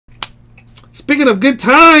Speaking of good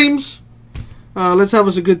times, let's have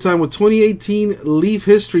us a good time with 2018 Leaf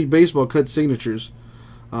History Baseball Cut Signatures.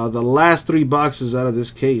 The last 3 boxes out of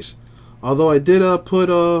this case. Although I did put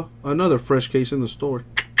another fresh case in the store.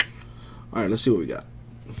 All right, let's see what we got.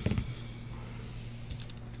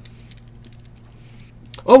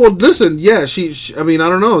 Oh, well, listen, yeah, she I mean, I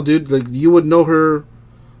don't know, dude. Like, you would know her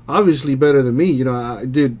obviously better than me. You know,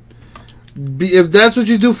 dude, if that's what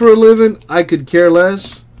you do for a living, I could care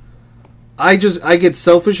less. I get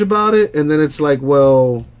selfish about it, and then it's like,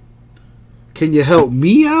 well, can you help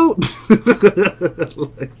me out?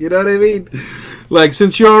 Like, you know what I mean? Like,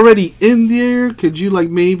 since you're already in there, could you, like,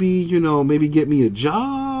 maybe get me a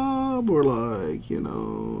job? Or, like, I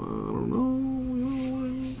don't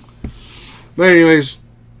know. But anyways,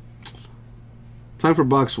 time for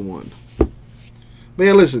box 1.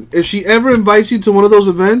 Man, listen, if she ever invites you to one of those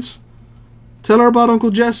events, tell her about Uncle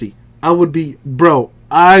Jesse. I would be, bro,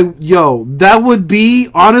 that would be,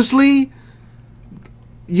 honestly,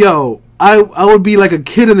 I would be like a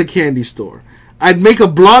kid in the candy store. I'd make a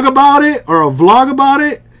blog about it or a vlog about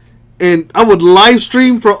it, and I would live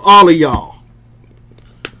stream for all of y'all.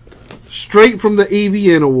 Straight from the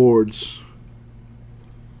AVN Awards.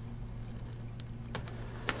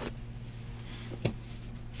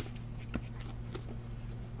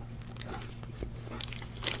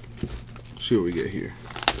 Let's see what we get here.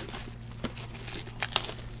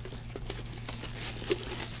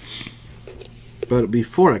 But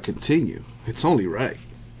before I continue, it's only right.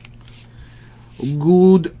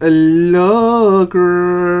 Good luck,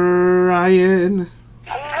 Ryan.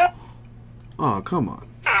 Oh, come on.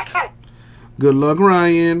 Good luck,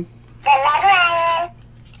 Ryan.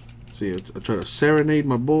 See, I try to serenade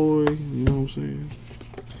my boy. You know what I'm saying?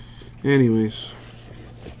 Anyways.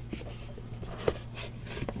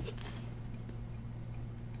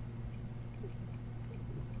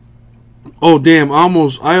 Oh, damn. I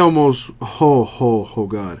almost. Oh,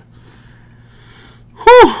 God.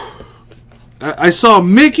 Whew. I saw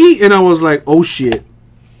Mickey, and I was like, oh, shit.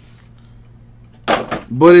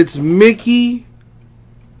 But it's Mickey.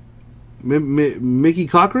 Mickey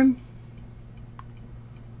Cochran.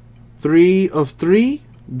 3 of 3.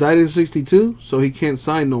 Died in 62, so he can't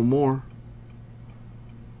sign no more.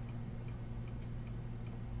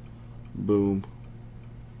 Boom.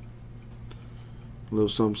 A little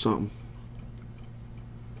something, something.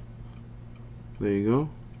 There you go.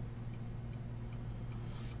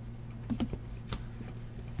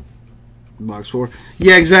 Box 4.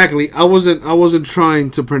 Yeah, exactly. I wasn't trying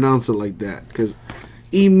to pronounce it like that, because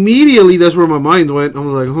immediately that's where my mind went. I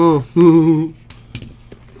was like, oh.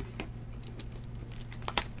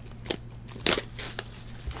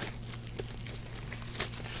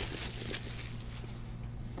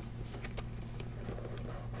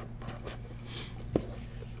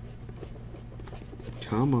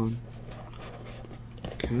 Come on.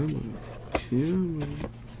 Come on. Come on.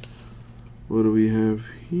 What do we have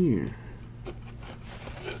here?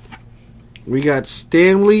 We got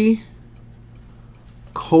Stanley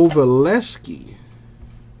Kovaleski.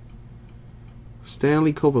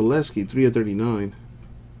 Stanley Kovaleski, 3 of 39.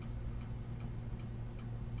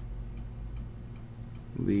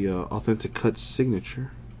 The authentic cut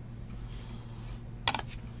signature.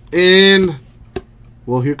 And,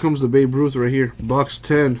 well, here comes the Babe Ruth right here. Box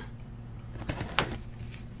 10.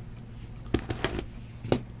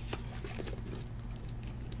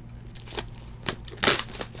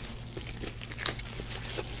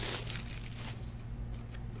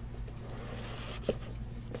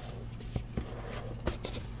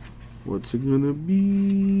 What's it gonna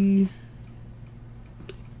be?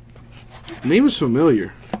 Name is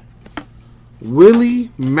familiar. Willie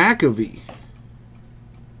McAvee.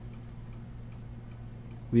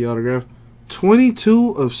 The autograph.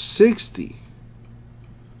 22 of 60.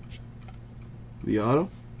 The auto.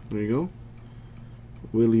 There you go.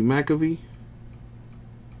 Willie McAvee.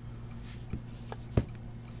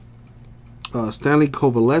 Stanley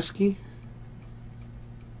Kovaleski.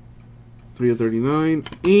 3 of 39.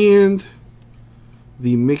 And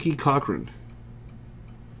the Mickey Cochran.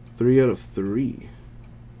 3 out of 3.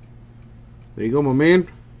 There you go, my man.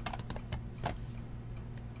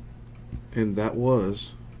 And that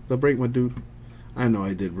was the break, my dude. I know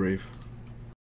I did, Brave.